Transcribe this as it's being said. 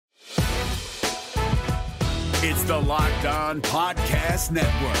It's the Locked On Podcast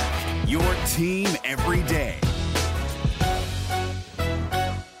Network, your team every day.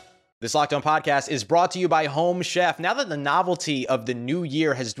 This Locked On Podcast is brought to you by Home Chef. Now that the novelty of the new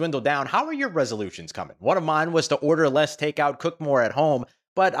year has dwindled down, how are your resolutions coming? One of mine was to order less takeout, cook more at home,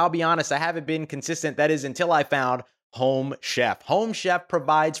 but I'll be honest, I haven't been consistent. That is until I found Home Chef. Home Chef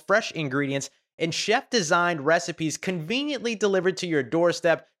provides fresh ingredients and chef-designed recipes conveniently delivered to your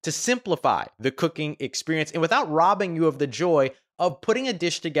doorstep to simplify the cooking experience and without robbing you of the joy of putting a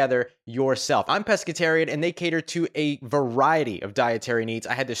dish together yourself. I'm pescatarian and they cater to a variety of dietary needs.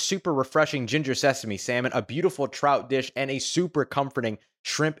 I had this super refreshing ginger sesame salmon, a beautiful trout dish, and a super comforting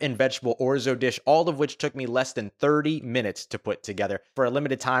shrimp and vegetable orzo dish, all of which took me less than 30 minutes to put together. For a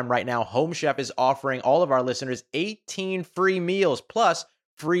limited time right now, Home Chef is offering all of our listeners 18 free meals plus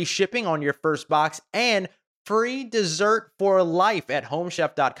free shipping on your first box and free dessert for life at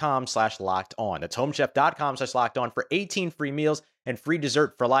homechef.com/lockedon. That's homechef.com/lockedon for 18 free meals and free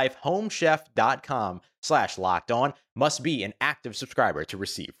dessert for life. Homechef.com/lockedon. Must be an active subscriber to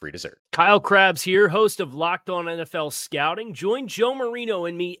receive free dessert. Kyle Krabs here, host of Locked On NFL Scouting. Join Joe Marino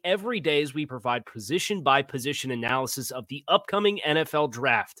and me every day as we provide position-by-position analysis of the upcoming NFL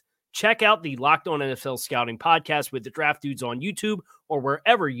Draft. Check out the Locked On NFL Scouting podcast with the Draft Dudes on YouTube or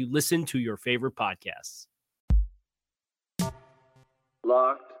wherever you listen to your favorite podcasts.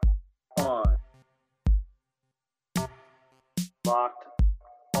 Locked on. Locked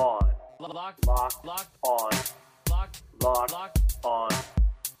on. Locked on. Locked on.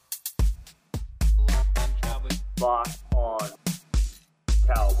 Locked on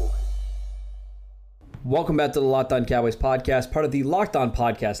Cowboys. Welcome back to the Locked On Cowboys podcast, part of the Locked On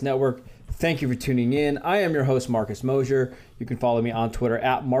Podcast Network. Thank you for tuning in. I am your host, Marcus Mosier. You can follow me on Twitter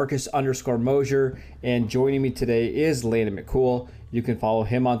at Marcus_Mosier. And joining me today is Landon McCool. You can follow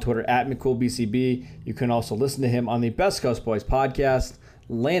him on Twitter at McCoolBCB. You can also listen to him on the Best Coast Boys podcast.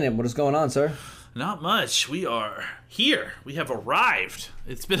 Landon, what is going on, sir? Not much. We are here. We have arrived.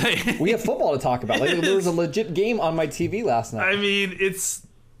 It's been we have football to talk about. Like, there was a legit game on my TV last night. I mean, it's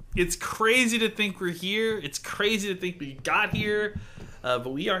crazy to think we're here. It's crazy to think we got here.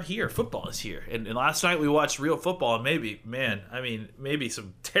 But we are here. Football is here. And last night we watched real football, and maybe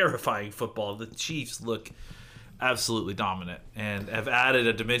some terrifying football. The Chiefs look absolutely dominant and have added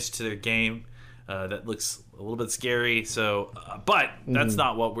a dimension to their game that looks a little bit scary. So, but that's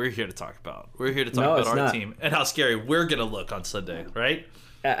not what we're here to talk about. We're here to talk about our team and how scary we're going to look on Sunday, right?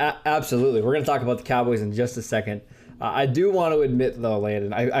 Absolutely. We're going to talk about the Cowboys in just a second. I do want to admit, though,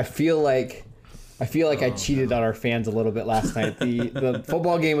 Landon, I feel like I cheated on our fans a little bit last night. The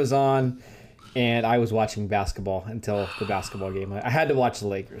football game was on, and I was watching basketball until the basketball game. I had to watch the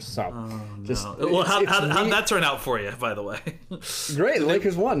Lakers. So, well, how'd that turn out for you, by the way? Great, the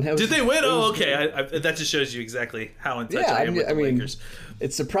Lakers won. Did they win? Okay. That just shows you exactly how in touch I am with the Lakers.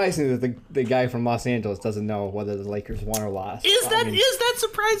 It's surprising that the guy from Los Angeles doesn't know whether the Lakers won or lost. Is that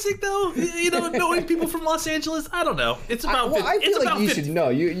surprising though? Knowing people from Los Angeles, I don't know. It's about. I feel like you should know.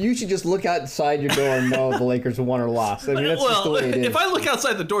 You should just look outside your door and know the Lakers won or lost. I mean, that's just the way it is. If I look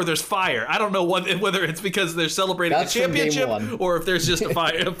outside the door, there's fire. I don't know whether it's because they're celebrating a championship or if there's just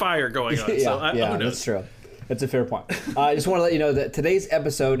a fire going on. Who knows? That's true. That's a fair point. I just want to let you know that today's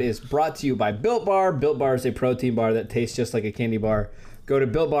episode is brought to you by Built Bar. Built Bar is a protein bar that tastes just like a candy bar. Go to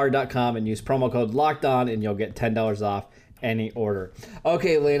BuiltBar.com and use promo code LOCKEDON and you'll get $10 off any order.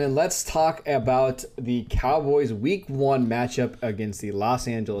 Okay, Landon, let's talk about the Cowboys Week 1 matchup against the Los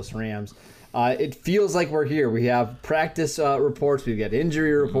Angeles Rams. It feels like we're here. We have practice reports. We've got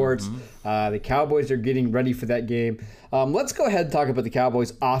injury reports. The Cowboys are getting ready for that game. Let's go ahead and talk about the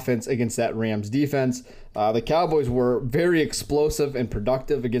Cowboys offense against that Rams defense. The Cowboys were very explosive and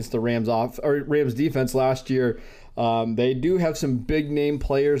productive against the Rams defense last year. They do have some big name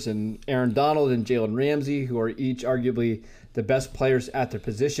players in Aaron Donald and Jalen Ramsey, who are each arguably the best players at their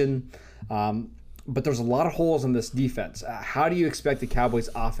position. But there's a lot of holes in this defense. How do you expect the Cowboys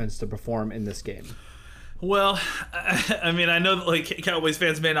offense to perform in this game? Well, I mean, I know that Cowboys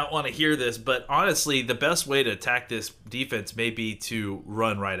fans may not want to hear this, but honestly, the best way to attack this defense may be to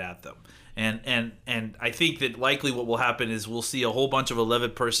run right at them. And I think that likely what will happen is we'll see a whole bunch of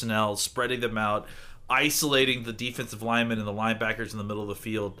 11 personnel spreading them out, isolating the defensive linemen and the linebackers in the middle of the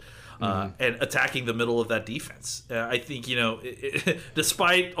field, and attacking the middle of that defense. I think,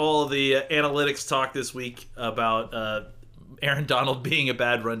 despite all the analytics talk this week about Aaron Donald being a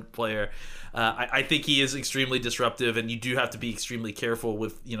bad run player, I think he is extremely disruptive, and you do have to be extremely careful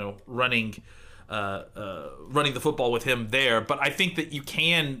with running the football with him there. But I think that you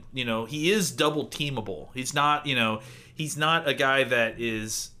can, he is double teamable. He's not a guy that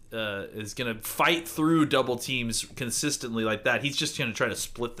is going to fight through double teams consistently like that. He's just going to try to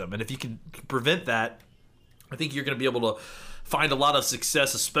split them. And if you can prevent that, I think you're going to be able to find a lot of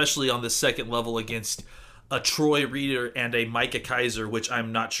success, especially on the second level against a Troy Reader and a Micah Kaiser, which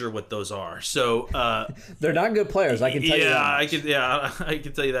I'm not sure what those are. So they're not good players. I can tell you that. I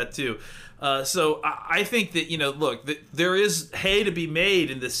can tell you that too. So I think that, look, there is hay to be made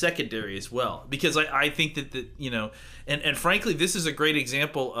in the secondary as well, because I think that and frankly, this is a great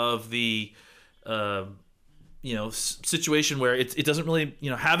example of the situation where it doesn't really,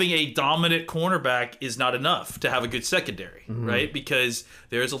 having a dominant cornerback is not enough to have a good secondary, right? Because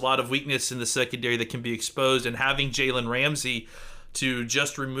there's a lot of weakness in the secondary that can be exposed, and having Jalen Ramsey to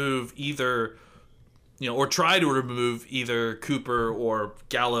just remove either, or try to remove either Cooper or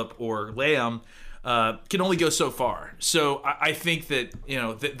Gallup or Lamb can only go so far. So I think that,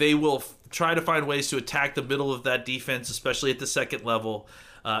 that they will try to find ways to attack the middle of that defense, especially at the second level.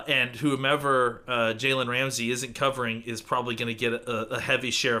 And whomever Jalen Ramsey isn't covering is probably going to get a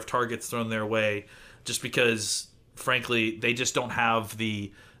heavy share of targets thrown their way, just because, frankly, they just don't have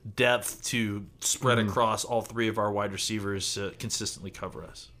the depth to spread across all three of our wide receivers to consistently cover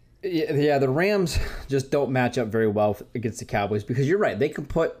us. Yeah, the Rams just don't match up very well against the Cowboys, because you're right. They can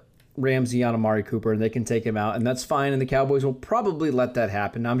put Ramsey on Amari Cooper and they can take him out, and that's fine, and the Cowboys will probably let that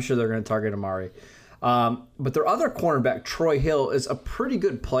happen. I'm sure they're going to target Amari. But their other cornerback, Troy Hill, is a pretty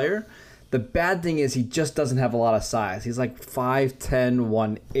good player. The bad thing is he just doesn't have a lot of size. He's like 5'10",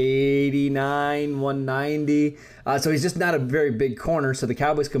 189, 190. So he's just not a very big corner. So the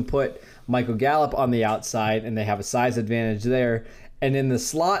Cowboys can put Michael Gallup on the outside, and they have a size advantage there. And in the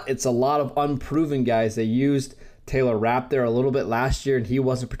slot, it's a lot of unproven guys. They used Taylor Rapp there a little bit last year, and he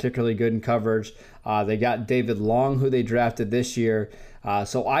wasn't particularly good in coverage. They got David Long, who they drafted this year.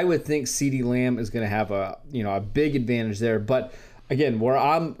 So I would think CeeDee Lamb is going to have a big advantage there. But again, where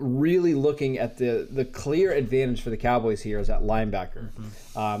I'm really looking at the clear advantage for the Cowboys here is at linebacker.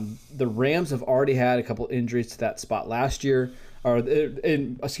 The Rams have already had a couple injuries to that spot last year, or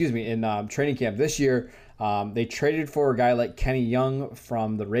in training camp this year. They traded for a guy like Kenny Young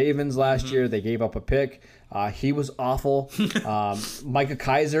from the Ravens last year. They gave up a pick. He was awful. Micah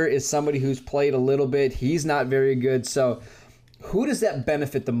Kaiser is somebody who's played a little bit. He's not very good. So who does that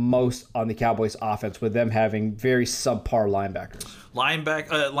benefit the most on the Cowboys offense with them having very subpar linebackers?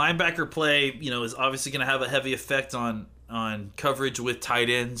 Linebacker play, is obviously going to have a heavy effect on coverage with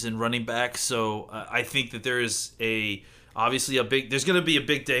tight ends and running backs. So I think that there's going to be a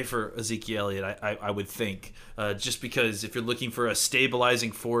big day for Ezekiel Elliott, I would think, just because if you're looking for a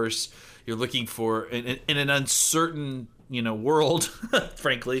stabilizing force, you're looking for in an uncertain, world,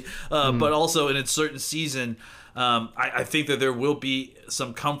 frankly, but also in a certain season. I think that there will be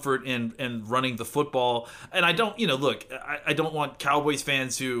some comfort in running the football, and I don't, I don't want Cowboys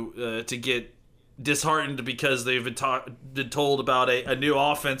fans to get disheartened because they've been told about a new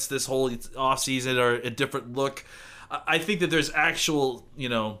offense this whole offseason or a different look. I think that there's actual,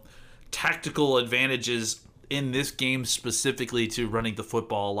 tactical advantages in this game specifically to running the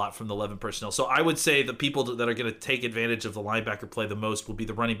football a lot from the 11 personnel. So I would say the people that are going to take advantage of the linebacker play the most will be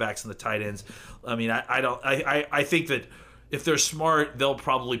the running backs and the tight ends. I mean, I think that if they're smart, they'll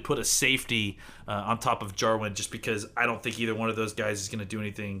probably put a safety on top of Jarwin, just because I don't think either one of those guys is going to do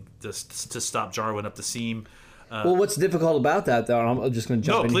anything to stop Jarwin up the seam. Well, what's difficult about that, though, and I'm just going to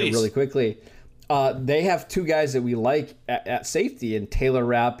jump in here really quickly. They have two guys that we like at safety in Taylor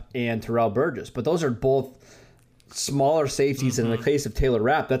Rapp and Terrell Burgess, but those are both smaller safeties, and in the case of Taylor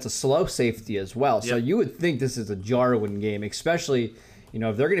Rapp, that's a slow safety as well. So you would think this is a Jarwin game, especially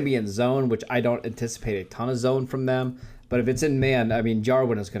if they're going to be in zone, which I don't anticipate a ton of zone from them. But if it's in man, I mean,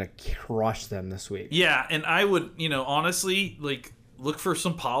 Jarwin is going to crush them this week. Yeah, and I would, honestly, look for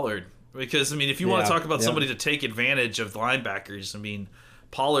some Pollard, because, if you want to talk about somebody to take advantage of the linebackers,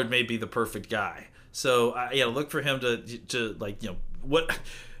 Pollard may be the perfect guy. So look for him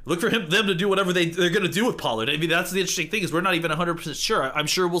look for them to do whatever they're going to do with Pollard. That's the interesting thing, is we're not even 100% sure. I'm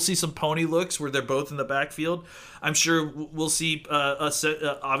sure we'll see some pony looks where they're both in the backfield. I'm sure we'll see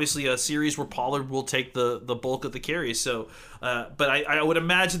obviously a series where Pollard will take the bulk of the carries. So, but I would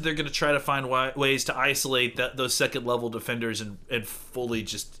imagine they're going to try to find ways to isolate those second level defenders and fully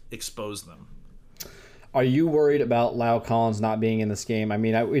just expose them. Are you worried about Lyle Collins not being in this game?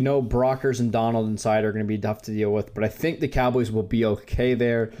 We know Brockers and Donald inside are going to be tough to deal with, but I think the Cowboys will be okay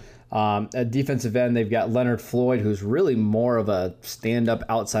there. At defensive end, they've got Leonard Floyd, who's really more of a stand-up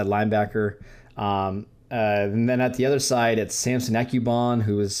outside linebacker. And then at the other side, it's Samson Ekubon,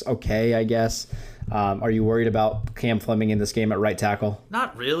 who is okay, I guess. Are you worried about Cam Fleming in this game at right tackle?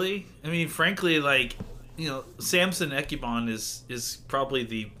 Not really. Samson Ekubon is probably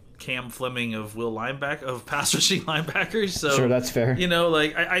the Cam Fleming of pass rushing linebackers. So sure, that's fair.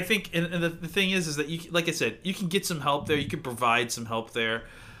 Like I think, and the thing is that you, like I said, you can get some help there. You can provide some help there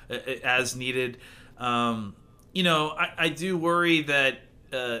as needed. I do worry that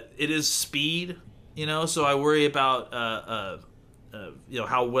it is speed. So I worry about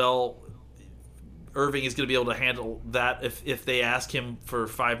how well Irving is going to be able to handle that if they ask him for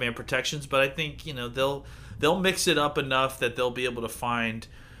 5-man protections. But I think they'll mix it up enough that they'll be able to find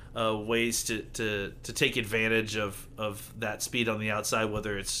ways to take advantage of that speed on the outside,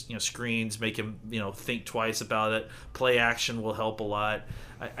 whether it's screens, make him think twice about it. Play action will help a lot.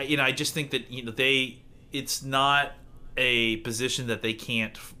 I just think that it's not a position that they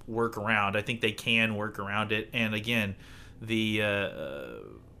can't work around. I think they can work around it. And again, we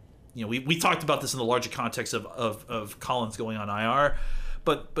talked about this in the larger context of Collins going on IR,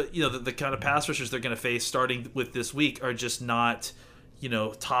 but the kind of pass rushers they're going to face starting with this week are just not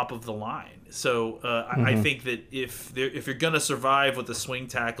top of the line. So I think that if you're going to survive with a swing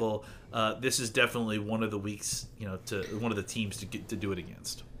tackle, this is definitely one of the weeks to one of the teams to do it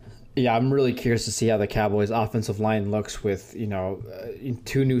against. Yeah, I'm really curious to see how the Cowboys' offensive line looks with,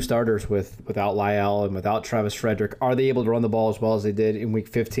 2 new starters without Lyle and without Travis Frederick. Are they able to run the ball as well as they did in Week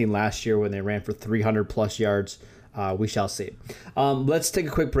 15 last year when they ran for 300-plus yards? We shall see. Let's take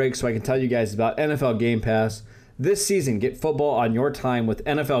a quick break so I can tell you guys about NFL Game Pass. This season, get football on your time with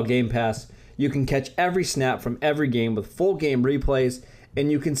NFL Game Pass. You can catch every snap from every game with full game replays,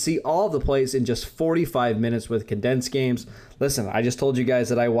 and you can see all of the plays in just 45 minutes with condensed games. Listen, I just told you guys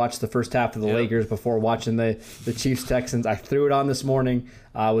that I watched the first half of the Lakers before watching the Chiefs-Texans. I threw it on this morning.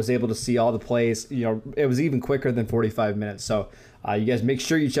 I was able to see all the plays. It was even quicker than 45 minutes. So you guys make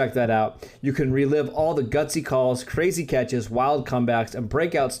sure you check that out. You can relive all the gutsy calls, crazy catches, wild comebacks, and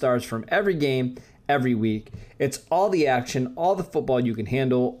breakout stars from every game, every week. It's all the action, all the football you can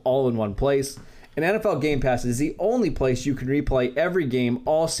handle, all in one place. And NFL Game Pass is the only place you can replay every game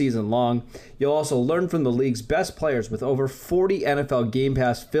all season long. You'll also learn from the league's best players with over 40 NFL Game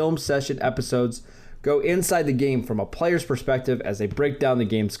Pass film session episodes. Go inside the game from a player's perspective as they break down the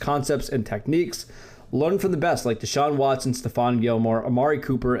game's concepts and techniques. Learn from the best like Deshaun Watson, Stephon Gilmore, Amari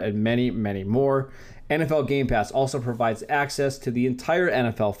Cooper, and many, many more. NFL Game Pass also provides access to the entire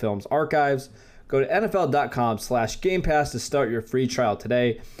NFL Films archives. Go to NFL.com/Game Pass to start your free trial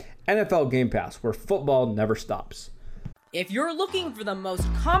today. NFL Game Pass, where football never stops. If you're looking for the most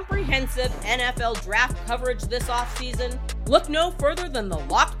comprehensive NFL draft coverage this offseason, look no further than the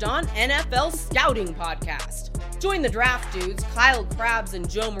Locked On NFL Scouting Podcast. Join the draft dudes, Kyle Krabs and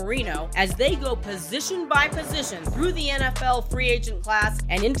Joe Marino, as they go position by position through the NFL free agent class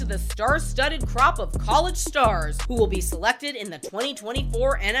and into the star-studded crop of college stars who will be selected in the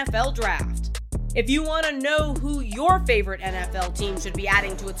 2024 NFL Draft. If you want to know who your favorite NFL team should be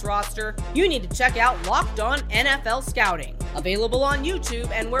adding to its roster, you need to check out Locked On NFL Scouting, available on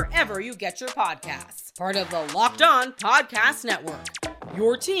YouTube and wherever you get your podcasts. Part of the Locked On Podcast Network,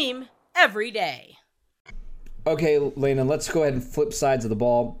 your team every day. Okay, Lena, let's go ahead and flip sides of the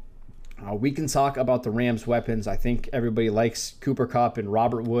ball. We can talk about the Rams' weapons. I think everybody likes Cooper Kupp and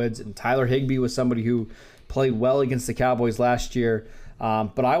Robert Woods, and Tyler Higbee was somebody who played well against the Cowboys last year.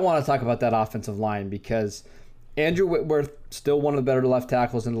 But I want to talk about that offensive line because Andrew Whitworth, still one of the better left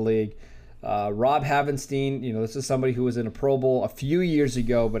tackles in the league. Rob Havenstein, this is somebody who was in a Pro Bowl a few years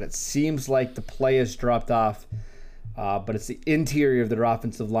ago, but it seems like the play has dropped off. But it's the interior of their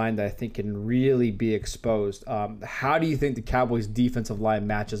offensive line that I think can really be exposed. How do you think the Cowboys' defensive line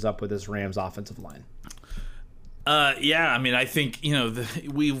matches up with this Rams' offensive line? I think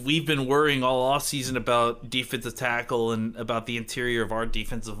we've been worrying all offseason about defensive tackle and about the interior of our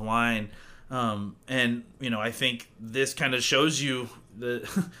defensive line, I think this kind of shows you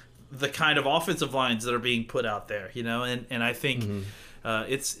the kind of offensive lines that are being put out there, and I think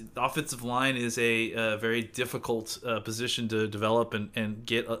it's the offensive line is a very difficult position to develop and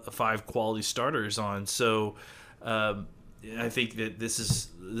get 5 quality starters on. So I think that this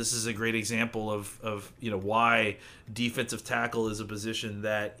is a great example of why defensive tackle is a position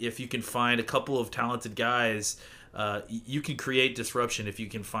that if you can find a couple of talented guys, you can create disruption if you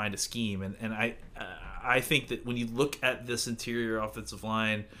can find a scheme. And I think that when you look at this interior offensive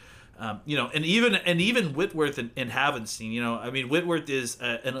line, and even Whitworth and Havenstein, Whitworth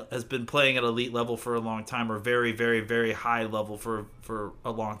has been playing at elite level for a long time, or very, very, very high level for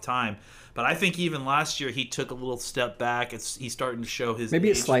a long time. But I think even last year he took a little step back. He's starting to show his maybe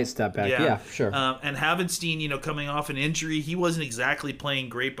age. A slight step back. Yeah, sure. And Havenstein, coming off an injury, he wasn't exactly playing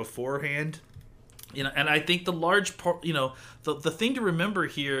great beforehand. And I think the large part, the thing to remember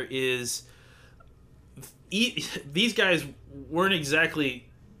here is these guys weren't exactly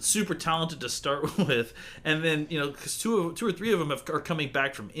super talented to start with, and then because two or three of them are coming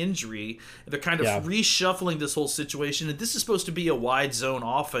back from injury. They're kind of reshuffling this whole situation, and this is supposed to be a wide zone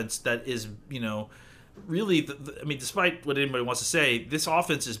offense that is really. Despite what anybody wants to say, this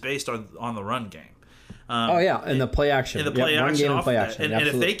offense is based on the run game. And the play action, and the play action, and play action,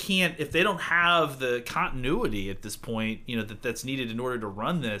 and if they don't have the continuity at this point, that's needed in order to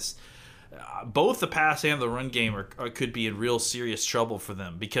run this. Both the pass and the run game could be in real serious trouble for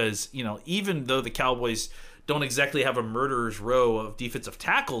them, because even though the Cowboys don't exactly have a murderer's row of defensive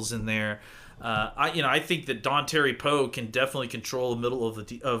tackles in there, I think that Don Terry Poe can definitely control the middle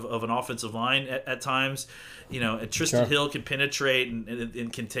of an offensive line at times. And Tristan Hill can penetrate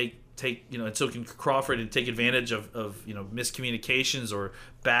and can take and so can Crawford, and take advantage of miscommunications or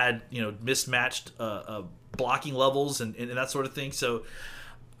bad mismatched blocking levels and that sort of thing. So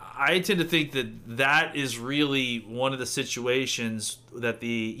I tend to think that is really one of the situations that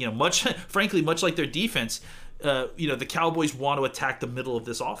much like their defense, the Cowboys want to attack the middle of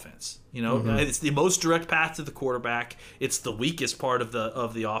this offense. It's the most direct path to the quarterback. It's the weakest part of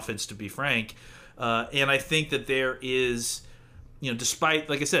the offense, to be frank. And I think that there is, despite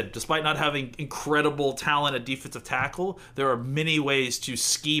not having incredible talent at defensive tackle, there are many ways to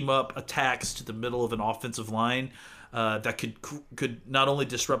scheme up attacks to the middle of an offensive line that could not only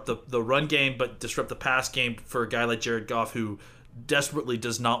disrupt the run game, but disrupt the pass game for a guy like Jared Goff, who desperately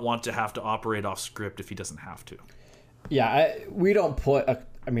does not want to have to operate off script if he doesn't have to. Yeah, we don't put a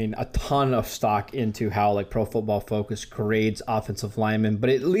ton of stock into how like Pro Football Focus grades offensive linemen, but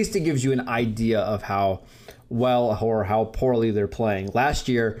at least it gives you an idea of how well or how poorly they're playing. Last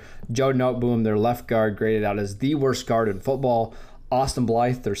year, Joe Noteboom, their left guard, graded out as the worst guard in football. Austin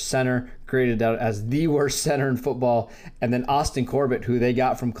Blythe, their center, graded out as the worst center in football. And then Austin Corbett, who they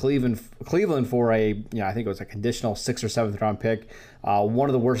got from Cleveland for I think it was a conditional 6th or 7th round pick, one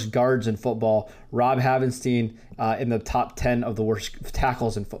of the worst guards in football. Rob Havenstein in the top 10 of the worst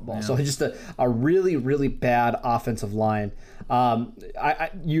tackles in football. Yeah. So just a really, really bad offensive line.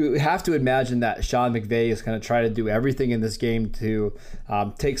 You have to imagine that Sean McVay is going to try to do everything in this game to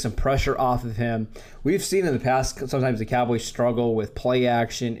take some pressure off of him. We've seen in the past sometimes the Cowboys struggle with play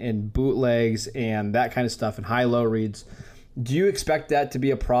action and bootlegs and that kind of stuff and high-low reads. Do you expect that to be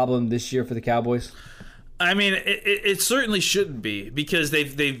a problem this year for the Cowboys? I mean, it certainly shouldn't be, because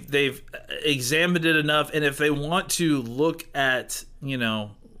they've examined it enough, and if they want to look at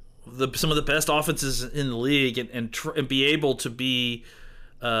some of the best offenses in the league and be able to be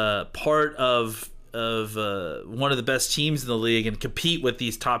part of one of the best teams in the league and compete with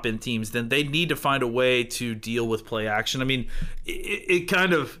these top end teams, then they need to find a way to deal with play action. I mean,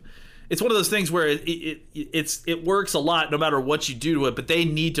 it's one of those things where it works a lot no matter what you do to it, but they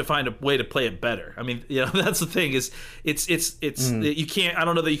need to find a way to play it better. I mean, that's the thing is you can't. I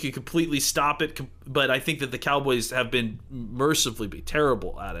don't know that you can completely stop it, but I think that the Cowboys have been mercifully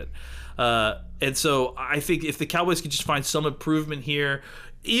terrible at it. And so I think if the Cowboys could just find some improvement here,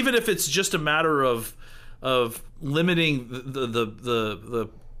 even if it's just a matter of limiting the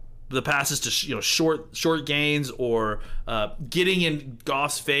passes to short gains, or getting in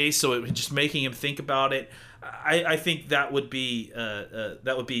Goff's face, so it just making him think about it. I think that would be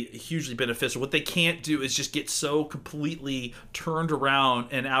hugely beneficial. What they can't do is just get so completely turned around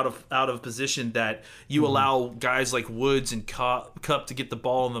and out of position that you allow guys like Woods and Cup to get the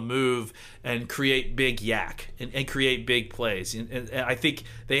ball on the move and create big yak and create big plays. And I think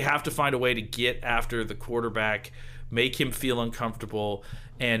they have to find a way to get after the quarterback, make him feel uncomfortable,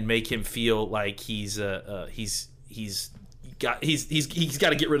 and make him feel like he's got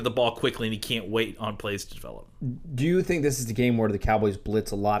to get rid of the ball quickly, and he can't wait on plays to develop. Do you think this is the game where the Cowboys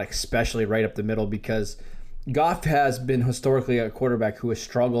blitz a lot, especially right up the middle? Because Goff has been historically a quarterback who has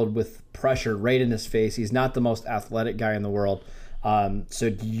struggled with pressure right in his face. He's not the most athletic guy in the world.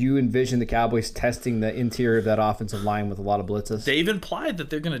 So do you envision the Cowboys testing the interior of that offensive line with a lot of blitzes? They've implied that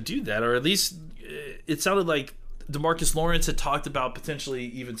they're going to do that, or at least it sounded like DeMarcus Lawrence had talked about potentially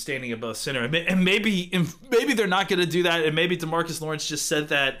even standing above center, and maybe they're not going to do that, and maybe DeMarcus Lawrence just said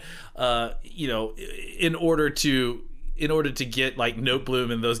that, in order to get like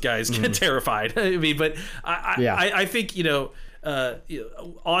Noteboom and those guys get terrified. I mean, but I think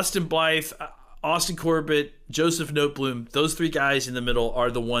Austin Blythe, Austin Corbett, Joseph Noteboom, those three guys in the middle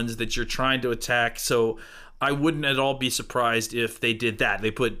are the ones that you're trying to attack. So I wouldn't at all be surprised if they did that. They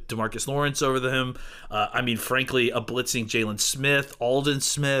put DeMarcus Lawrence over him. Frankly, a blitzing Jalen Smith, Aldon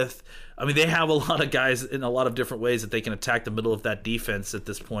Smith. I mean, they have a lot of guys in a lot of different ways that they can attack the middle of that defense at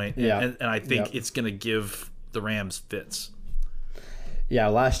this point. Yeah. And I think it's going to give the Rams fits. Yeah,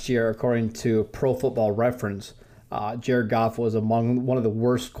 last year, according to Pro Football Reference, Jared Goff was among one of the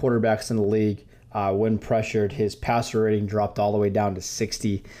worst quarterbacks in the league. When pressured, his passer rating dropped all the way down to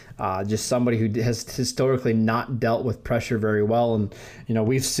 60. Just somebody who has historically not dealt with pressure very well. And,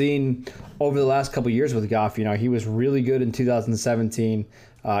 we've seen over the last couple of years with Goff, he was really good in 2017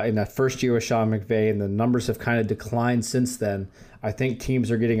 in that first year with Sean McVay, and the numbers have kind of declined since then. I think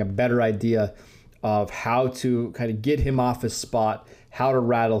teams are getting a better idea of how to kind of get him off his spot, how to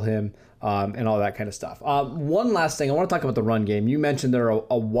rattle him, and all that kind of stuff. One last thing, I want to talk about the run game. You mentioned they're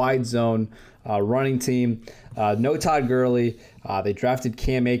a wide zone running team. No Todd Gurley. They drafted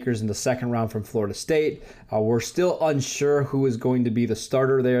Cam Akers in the second round from Florida State. We're still unsure who is going to be the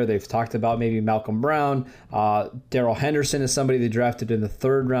starter there. They've talked about maybe Malcolm Brown. Darrell Henderson is somebody they drafted in the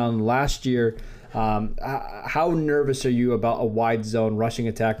third round last year. How nervous are you about a wide zone rushing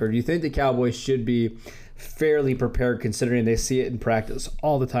attack, or do you think the Cowboys should be fairly prepared considering they see it in practice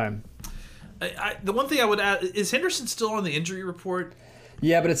all the time? The one thing I would add, is Henderson still on the injury report?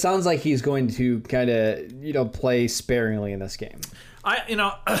 Yeah, but it sounds like he's going to kind of, play sparingly in this game.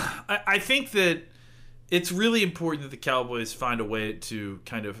 I think that it's really important that the Cowboys find a way to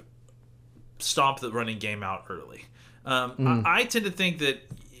kind of stomp the running game out early. I tend to think that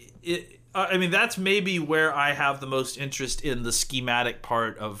that's maybe where I have the most interest in the schematic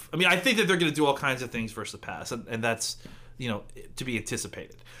part of. I think that they're going to do all kinds of things versus the pass, and that's to be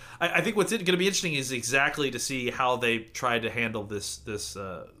anticipated. I think what's going to be interesting is exactly to see how they try to handle this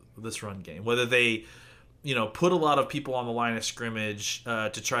run game. Whether they, put a lot of people on the line of scrimmage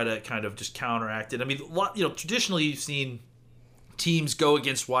to try to kind of just counteract it. Traditionally you've seen teams go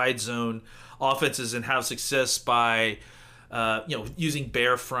against wide zone offenses and have success by using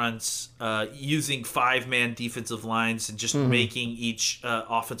bear fronts, using 5-man defensive lines, and just making each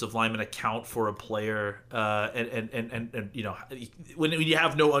offensive lineman account for a player. And when you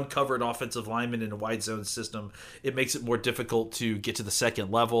have no uncovered offensive lineman in a wide zone system, it makes it more difficult to get to the second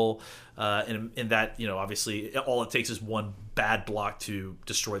level. And that, obviously, all it takes is one bad block to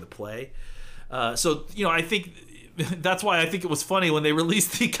destroy the play. I think that's why I think it was funny when they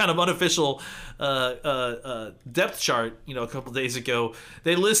released the kind of unofficial depth chart, a couple days ago.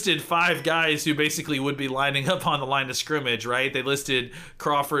 They listed 5 guys who basically would be lining up on the line of scrimmage, right? They listed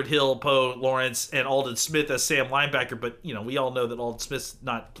Crawford, Hill, Poe, Lawrence, and Aldon Smith as Sam linebacker, but we all know that Aldon Smith's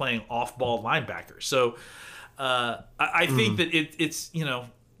not playing off-ball linebacker. So I think that it's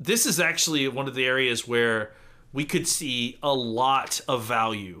this is actually one of the areas where we could see a lot of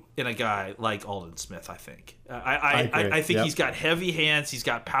value in a guy like Aldon Smith, I think. I think he's got heavy hands. He's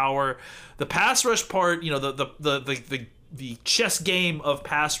got power. The pass rush part, the chess game of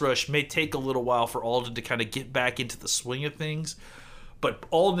pass rush may take a little while for Aldon to kind of get back into the swing of things. But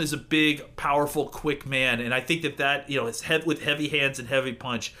Aldon is a big, powerful, quick man, and I think that his head with heavy hands and heavy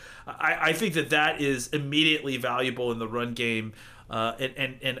punch, I think that is immediately valuable in the run game.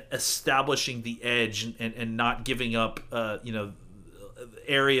 And establishing the edge and not giving up,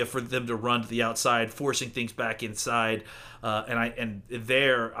 area for them to run to the outside, forcing things back inside. I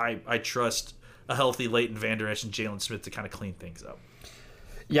trust a healthy Leighton Vander Esch and Jalen Smith to kind of clean things up.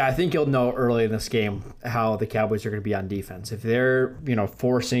 Yeah, I think you'll know early in this game how the Cowboys are going to be on defense. If they're,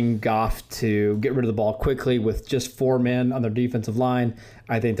 forcing Goff to get rid of the ball quickly with just 4 men on their defensive line,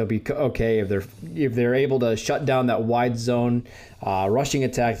 I think they'll be okay. If they're able to shut down that wide zone rushing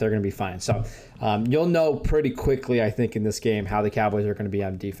attack, they're going to be fine. So you'll know pretty quickly, I think, in this game how the Cowboys are going to be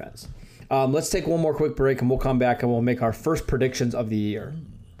on defense. Let's take one more quick break, and we'll come back and we'll make our first predictions of the year.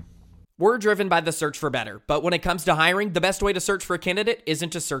 We're driven by the search for better, but when it comes to hiring, the best way to search for a candidate isn't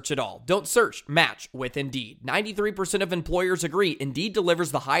to search at all. Don't search, match with Indeed. 93% of employers agree Indeed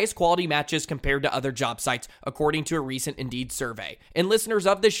delivers the highest quality matches compared to other job sites, according to a recent Indeed survey. And listeners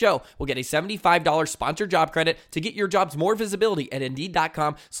of this show will get a $75 sponsored job credit to get your jobs more visibility at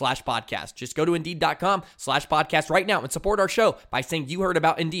Indeed.com/podcast. Just go to Indeed.com/podcast right now and support our show by saying you heard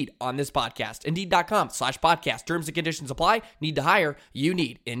about Indeed on this podcast. Indeed.com/podcast. Terms and conditions apply. Need to hire? You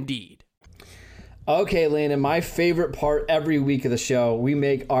need Indeed. Okay, Landon, my favorite part every week of the show, we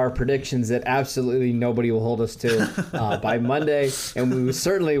make our predictions that absolutely nobody will hold us to by Monday, and we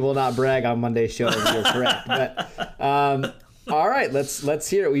certainly will not brag on Monday's show if you're correct. But all right, let's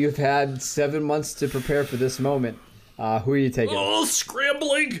hear it. You've had 7 months to prepare for this moment. Who are you taking? Oh,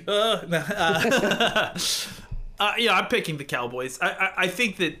 scrambling! I'm picking the Cowboys. I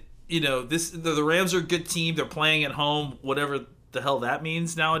think that the Rams are a good team. They're playing at home, whatever the hell that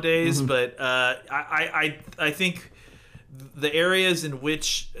means nowadays. But I think the areas in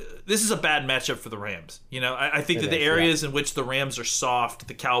which this is a bad matchup for the Rams. I think that the areas in which the Rams are soft,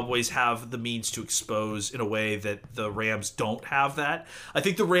 the Cowboys have the means to expose in a way that the Rams don't have that. I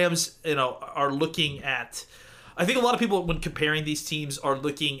think the Rams, are looking at I think a lot of people, when comparing these teams, are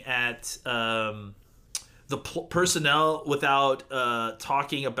looking at the personnel without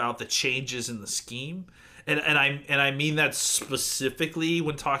talking about the changes in the scheme. And I mean that specifically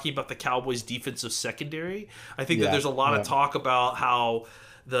when talking about the Cowboys' defensive secondary. I think that there's a lot of talk about how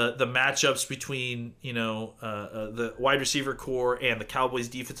the matchups between the wide receiver core and the Cowboys'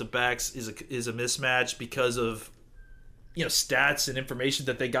 defensive backs is a mismatch because of stats and information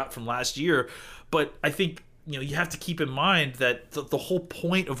that they got from last year. But I think you have to keep in mind that the whole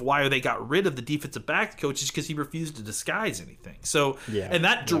point of why they got rid of the defensive back coach is because he refused to disguise anything. So and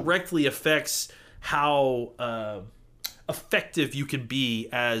that directly affects how effective you can be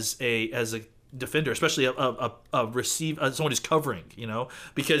as a defender, especially a receiver, someone who's covering,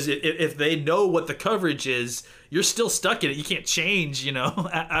 because if they know what the coverage is, you're still stuck in it. You can't change,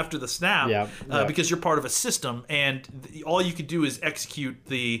 after the snap because you're part of a system, and all you can do is execute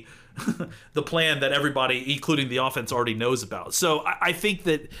the plan that everybody, including the offense, already knows about. So I think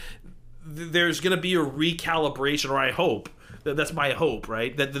that there's going to be a recalibration, or I hope, that's my hope,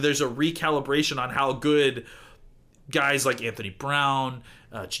 right? That there's a recalibration on how good guys like Anthony Brown,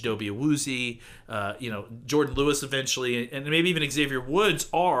 Chidobe Awuzie, Jordan Lewis eventually, and maybe even Xavier Woods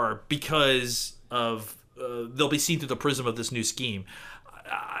are, because of they'll be seen through the prism of this new scheme.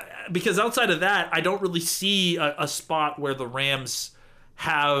 Because outside of that, I don't really see a spot where the Rams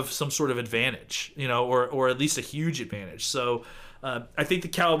have some sort of advantage, or at least a huge advantage. So I think the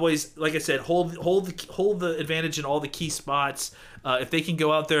Cowboys, like I said, hold the advantage in all the key spots. If they can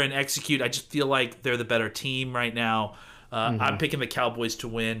go out there and execute, I just feel like they're the better team right now. I'm picking the Cowboys to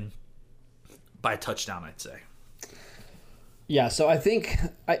win by a touchdown, I'd say. Yeah, so I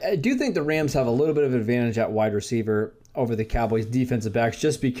do think the Rams have a little bit of advantage at wide receiver over the Cowboys' defensive backs,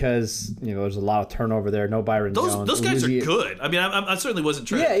 just because there's a lot of turnover there. No Byron Jones. Those guys are good. I mean, I certainly wasn't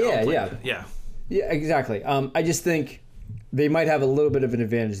trying. Yeah, exactly. I just think they might have a little bit of an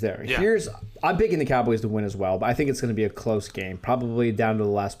advantage there. Yeah. I'm picking the Cowboys to win as well, but I think it's going to be a close game, probably down to the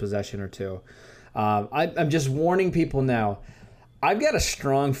last possession or two. I'm just warning people now. I've got a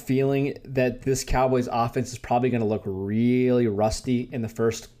strong feeling that this Cowboys offense is probably going to look really rusty in the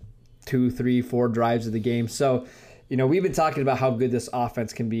first 2, 3, 4 drives of the game. So, we've been talking about how good this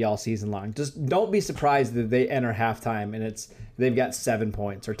offense can be all season long. Just don't be surprised that they enter halftime and they've got 7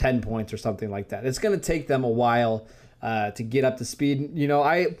 points or 10 points or something like that. It's going to take them a while to get up to speed.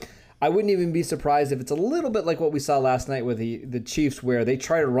 I wouldn't even be surprised if it's a little bit like what we saw last night with the Chiefs, where they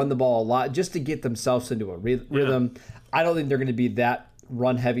try to run the ball a lot just to get themselves into a rhythm. I don't think they're going to be that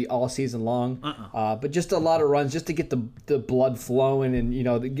run heavy all season long, but just a lot of runs just to get the blood flowing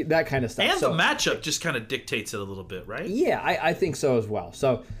and that kind of stuff. And the matchup just kind of dictates it a little bit, right? Yeah, I think so as well.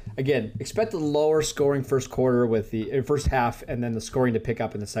 So again, expect a lower scoring first quarter with the first half, and then the scoring to pick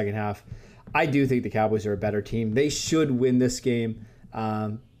up in the second half. I do think the Cowboys are a better team. They should win this game.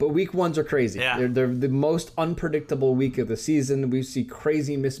 But week ones are crazy. Yeah. They're the most unpredictable week of the season. We see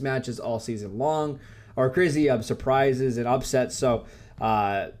crazy mismatches all season long, or crazy surprises and upsets. So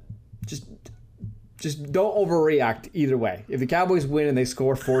just don't overreact either way. If the Cowboys win and they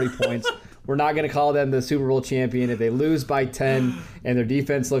score 40 points, we're not going to call them the Super Bowl champion. If they lose by 10 and their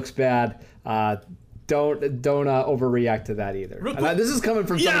defense looks bad, don't overreact to that either. This is coming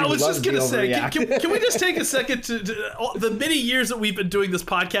from somebody who loves to overreact. Can we just take a second to the many years that we've been doing this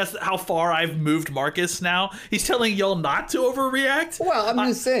podcast, how far I've moved Marcus now? He's telling y'all not to overreact? Well, I'm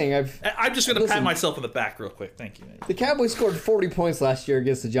just saying. I'm just going to pat myself on the back real quick. Thank you, Nate. The Cowboys scored 40 points last year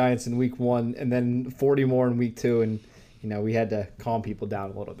against the Giants in week 1, and then 40 more in week 2, and we had to calm people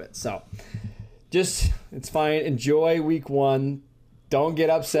down a little bit. So it's fine. Enjoy week 1. Don't get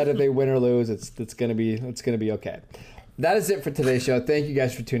upset if they win or lose. It's gonna be okay. That is it for today's show. Thank you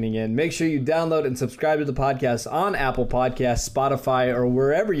guys for tuning in. Make sure you download and subscribe to the podcast on Apple Podcasts, Spotify, or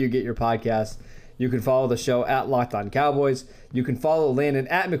wherever you get your podcasts. You can follow the show at Locked On Cowboys. You can follow Landon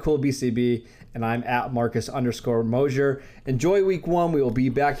at McCoolBCB, and I'm at Marcus_Mosier. Enjoy week 1. We will be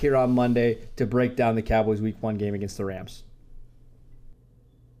back here on Monday to break down the Cowboys week 1 game against the Rams.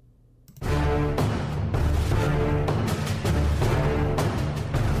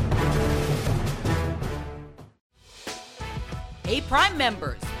 Hey, Prime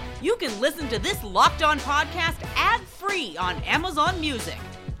members, you can listen to this Locked On podcast ad-free on Amazon Music.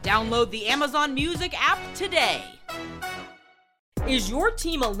 Download the Amazon Music app today. Is your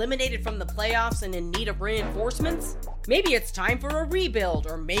team eliminated from the playoffs and in need of reinforcements? Maybe it's time for a rebuild,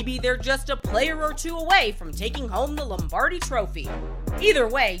 or maybe they're just a player or two away from taking home the Lombardi Trophy. Either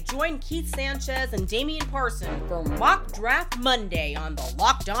way, join Keith Sanchez and Damian Parson for Mock Draft Monday on the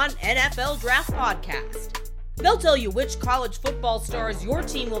Locked On NFL Draft Podcast. They'll tell you which college football stars your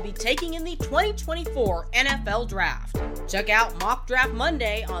team will be taking in the 2024 NFL Draft. Check out Mock Draft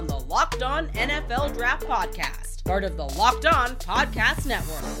Monday on the Locked On NFL Draft Podcast, part of the Locked On Podcast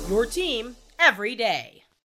Network, your team every day.